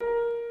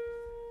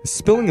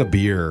Spilling a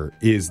beer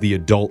is the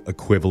adult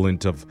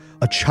equivalent of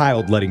a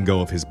child letting go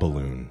of his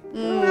balloon. Oh,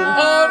 no!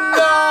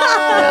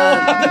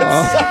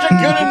 That's such a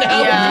good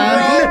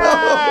analogy, bro.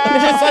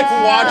 Just like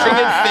watching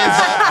it fizz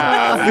up.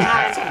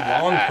 That's a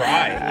long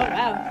cry.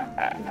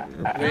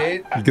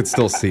 Wait. You could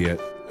still see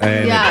it.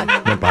 And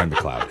it went behind the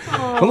cloud.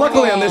 But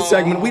luckily on this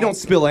segment, we don't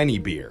spill any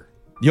beer.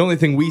 The only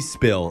thing we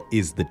spill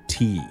is the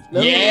tea.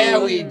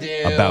 Yeah, we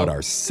do. About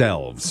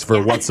ourselves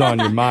for What's on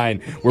Your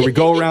Mind, where we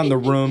go around the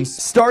rooms,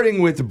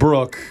 starting with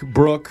Brooke.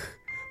 Brooke,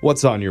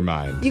 what's on your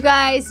mind? You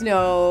guys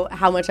know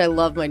how much I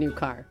love my new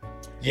car.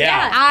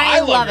 Yeah, I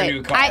love it. your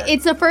new car.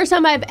 It's the first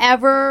time I've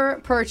ever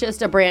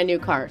purchased a brand new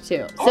car,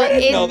 too. I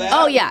didn't know that.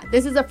 Oh, yeah.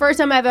 This is the first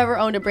time I've ever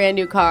owned a brand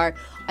new car.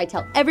 I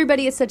tell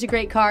everybody it's such a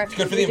great car. It's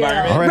good for the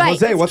environment. All right,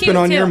 Jose, what's been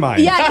on your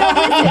mind?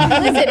 Yeah, no,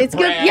 listen, it's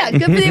good. Yeah,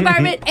 good for the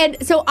environment. And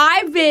so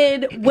I've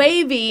been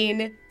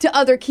waving to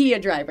other Kia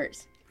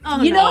drivers.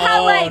 You know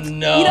how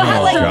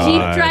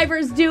Jeep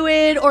drivers do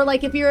it, or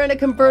like if you're in a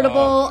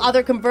convertible,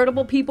 other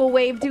convertible people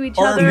wave to each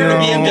Or other. if you're in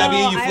a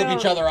BMW, you flip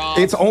each other off.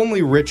 It's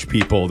only rich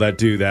people that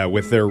do that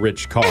with their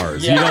rich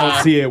cars. You don't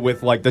see it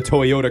with like the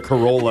Toyota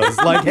Corollas.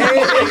 Like,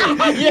 hey,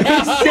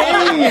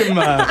 same.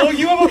 Oh,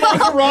 you have a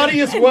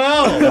Maserati as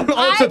well.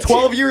 Oh, it's a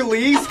 12-year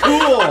lease?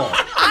 Cool.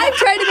 I'm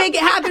trying to make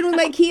it happen with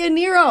my Kia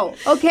Niro,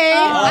 okay?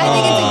 I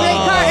think it's a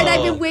great car, and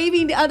I've been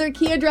waving to other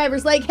Kia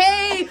drivers like,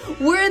 hey,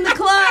 we're in the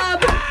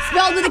club,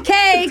 spelled with a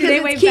K, because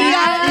it's Kia,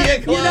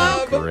 Kia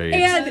Club. Great.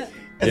 And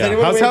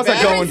How's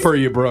that going for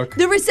you, Brooke?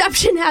 the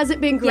reception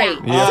hasn't been great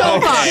Yeah.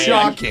 so far.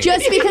 Shocking.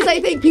 Just because I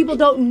think people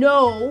don't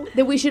know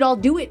that we should all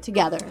do it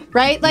together,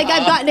 right? Like,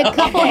 I've gotten a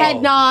couple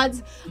head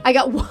nods. I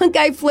got one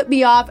guy flip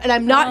me off, and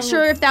I'm not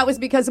sure if that was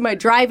because of my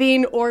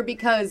driving or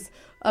because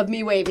of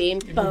me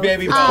waving.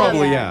 Maybe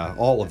Probably,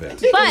 all of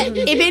it. But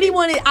if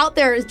anyone out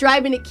there is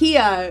driving a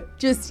Kia,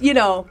 just,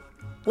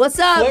 what's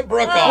up? Flip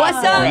Brooke off.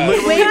 What's up?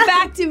 Literally, Wave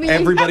back to me.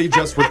 Everybody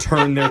just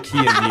return their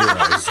Kia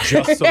Niros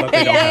just so that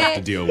they don't have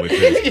to deal with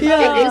it.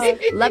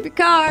 Just love your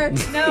car.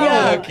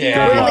 No. Okay.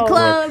 We're in the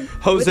club.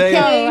 Jose,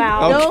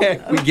 Wow.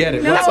 okay, we get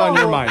it. What's on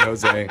your mind,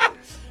 Jose?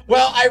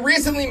 Well, I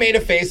recently made a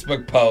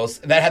Facebook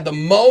post that had the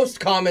most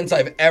comments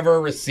I've ever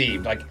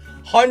received. Like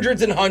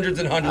hundreds and hundreds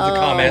and hundreds of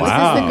comments.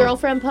 Wow. Is this the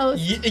girlfriend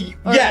post?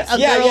 Yes, a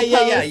girl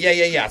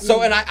yeah.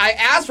 So, and I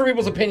asked for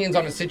people's opinions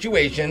on a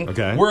situation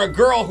Okay. where a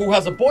girl who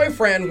has a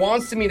boyfriend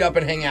wants to meet up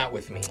and hang out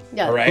with me.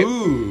 Yeah. All right?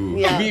 Ooh.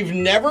 Yeah. We've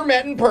never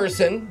met in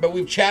person, but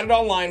we've chatted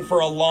online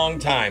for a long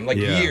time, like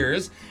Yeah.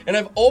 years. And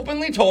I've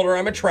openly told her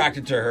I'm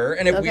attracted to her,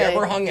 and if we Okay.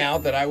 ever hung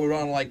out, that I would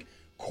want to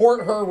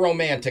court her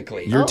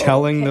romantically. You're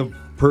telling the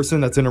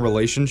person that's in a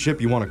relationship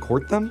you want to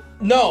court them?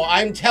 No,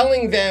 I'm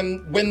telling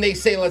them when they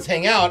say let's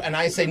hang out, and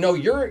I say no,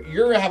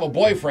 you're have a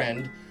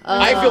boyfriend.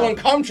 I feel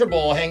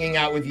uncomfortable hanging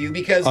out with you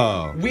because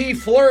we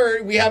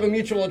flirt, we have a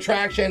mutual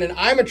attraction, and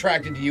I'm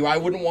attracted to you. I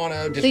wouldn't want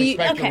to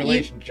disrespect your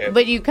relationship.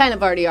 But you kind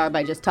of already are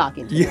by just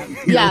talking to them.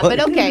 you're Yeah, but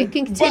like- okay,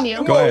 can continue.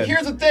 But, Go well, ahead.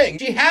 here's the thing.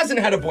 She hasn't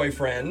had a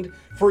boyfriend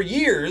for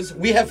years.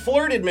 We have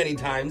flirted many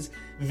times.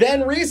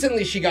 Then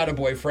recently she got a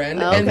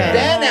boyfriend and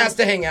then asked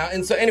to hang out.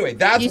 And so anyway,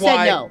 that's You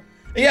why. said no.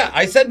 Yeah,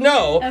 I said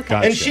no.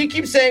 Gotcha. And she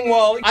keeps saying,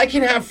 well, I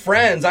can have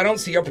friends. I don't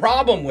see a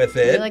problem with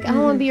it. You're like, I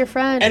don't want to be your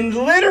friend. And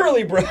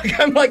literally, Brooke,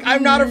 I'm like,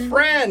 I'm not a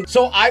friend.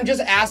 So I'm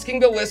just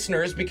asking the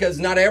listeners, because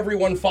not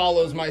everyone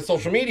follows my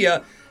social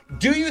media,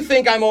 do you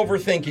think I'm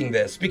overthinking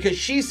this? Because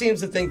she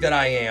seems to think that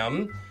I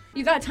am.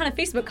 You got a ton of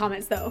Facebook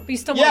comments, though. But you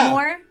still Yeah. want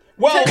more?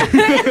 Well,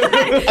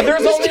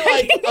 there's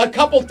only a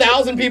couple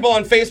thousand people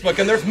on Facebook,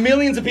 and there's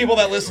millions of people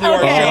that listen to our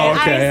show.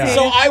 okay, I see.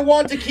 So I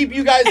want to keep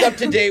you guys up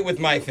to date with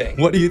my thing.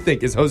 What do you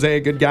think? Is Jose a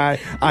good guy?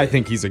 I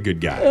think he's a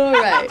good guy. All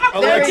right.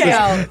 There we Alexis,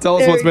 go. tell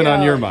us There what's we been on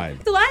go. your mind.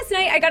 So last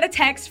night, I got a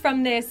text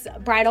from this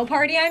bridal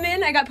party I'm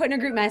in. I got put in a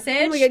group message.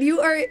 Oh my God,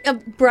 you are a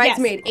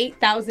bridesmaid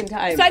 8,000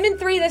 times. So I'm in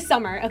 3 this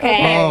summer,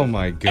 okay? Oh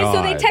my God. And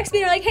so they text me,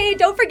 they're like, hey,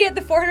 don't forget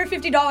the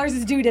 $450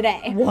 is due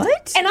today.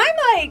 What? And I'm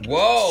like,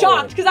 Whoa.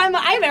 shocked, because I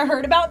haven't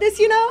heard about this,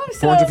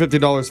 So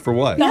 $450 for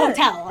what? the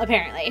hotel,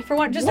 apparently. For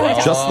one, just the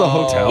hotel. Just the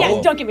hotel?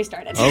 Yeah, don't get me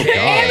started. Oh, God.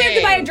 And we have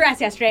to buy a dress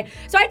yesterday.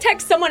 So I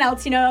text someone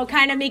else,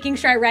 kind of making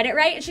sure I read it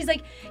right. And she's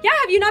like, yeah,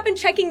 have you not been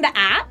checking the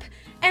app?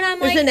 And I'm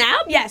There's like, an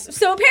app? Yes.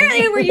 So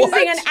apparently we're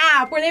using an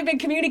app where they've been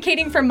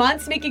communicating for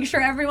months, making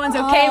sure everyone's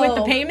okay with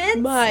the payments.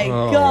 My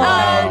Oh,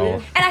 God. no.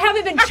 And I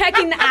haven't been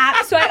checking the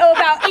app, so I owe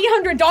about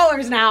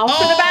 $800 now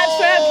for the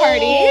bachelorette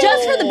party.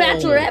 Just for the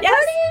bachelorette Yes.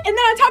 party? And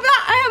then on top of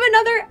that, I have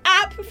another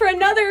app for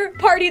another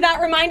party that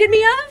reminded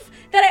me of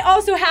that I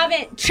also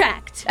haven't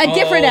checked. A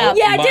different app.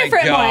 Yeah, a my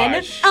different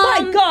gosh.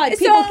 one. My God,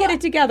 people get it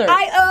together.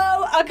 I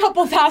owe a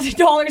couple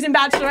 $1,000s in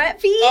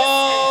bachelorette fees.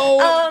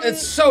 Oh,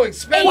 it's so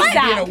expensive being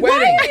a ASAP. wedding.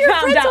 Why are your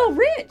Found friends out. all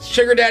rich?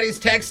 Sugar daddies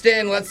text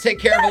in. Let's take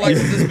care of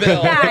Alexis's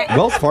bill. Yeah.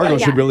 Wells Fargo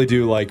Yeah. should really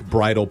do like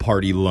bridal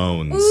party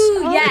loans.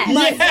 Ooh, yes.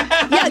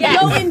 Yeah,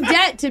 go in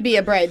debt to be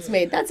a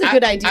bridesmaid. That's a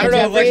good idea, I don't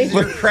know, Jeffrey. is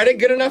your credit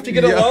good enough to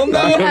get a loan, though?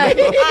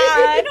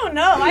 I don't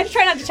know. I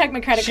try not to check my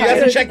credit She card.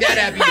 doesn't check that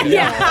app either.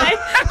 Yeah,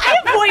 I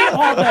avoid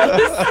all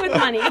those with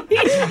money.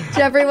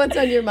 Jeffrey, what's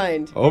on your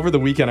mind? Over the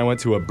weekend, I went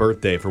to a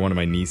birthday for one of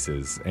my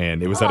nieces,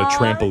 and it was at a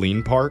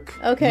trampoline park.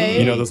 Okay.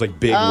 You know those like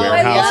big I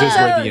warehouses love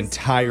where those. the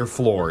entire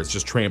floor is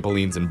just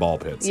trampolines and ball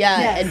pits.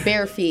 Yeah, and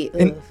bare feet.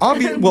 And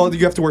well,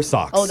 you have to wear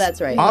socks. Oh,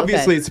 that's right.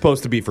 Obviously, Okay. it's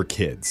supposed to be for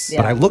kids.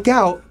 Yeah. But I look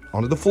out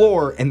onto the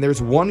floor, and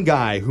there's one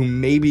guy who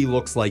maybe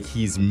looks like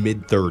he's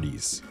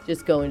mid-30s.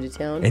 Just going to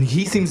town. And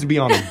he seems to be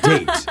on a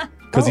date.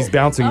 Because he's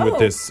bouncing with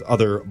this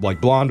other,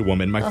 like, blonde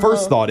woman. My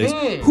first thought is,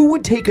 who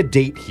would take a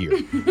date here?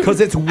 Because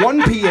it's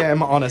 1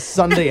 p.m. on a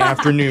Sunday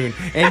afternoon,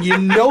 and you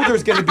know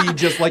there's going to be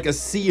just, like, a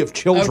sea of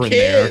children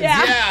there. Kids,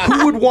 yeah.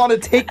 Who would want to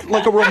take,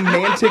 like, a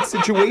romantic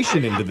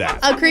situation into that?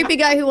 A creepy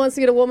guy who wants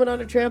to get a woman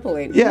on a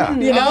trampoline. Yeah.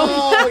 You know?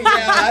 Oh,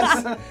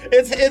 yeah.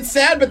 It's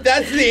sad, but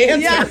that's the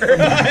answer.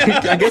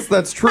 I guess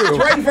that's true. It's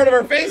right in front of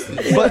our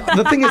faces. But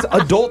the thing is,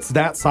 adults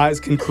that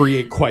size can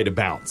create quite a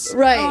bounce.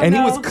 Right. And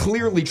he was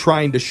clearly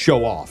trying to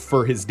show off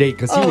for his date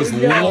because he was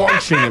no.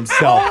 launching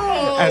himself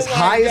as my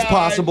high as God.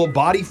 possible,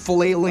 body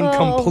flailing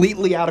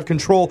completely out of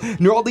control. And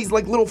there are all these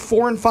like little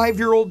 4 and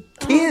 5-year-old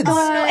kids.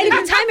 And if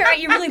you time it right,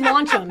 you really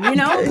launch them, you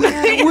know?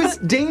 It was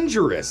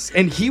dangerous,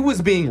 and he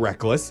was being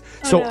reckless.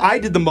 So I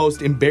did the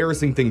most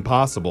embarrassing thing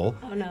possible,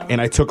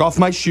 and I took off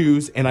my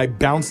shoes and I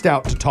bounced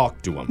out to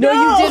talk to him. No,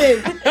 you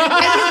didn't. And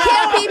you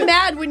can't be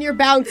mad when you're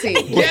bouncing.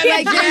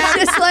 Like, it's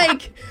just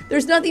like,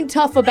 there's nothing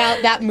tough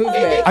about that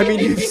movement. I mean,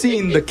 you've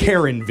seen the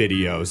Karen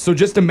videos, so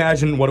just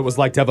imagine what it was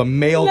like to have a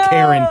male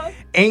Karen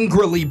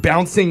angrily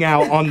bouncing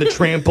out on the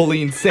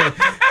trampoline saying,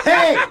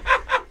 "Hey,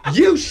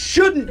 you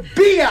shouldn't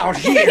be out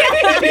here.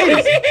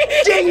 It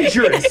is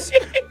dangerous."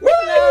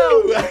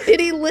 Woo! Did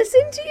he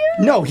listen to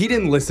you? No, he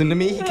didn't listen to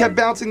me. He kept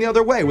bouncing the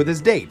other way with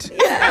his date.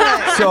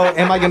 So,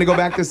 am I going to go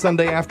back this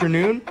Sunday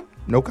afternoon?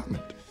 No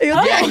comment.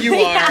 Yeah, you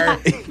are.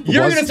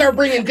 You're going to start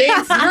bringing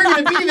dates. You're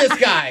going to be this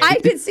guy. I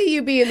could see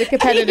you being the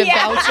competitive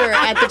bouncer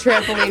at the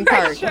trampoline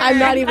park. Sure. I'm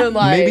not even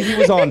lying. Maybe he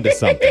was on to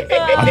something.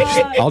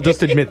 I'll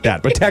just admit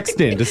that. But text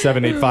in to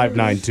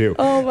 78592.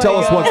 Oh my Tell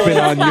us what's been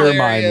on your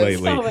mind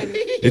Hilarious. lately. So funny.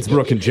 It's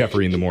Brooke and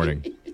Jeffrey in the morning.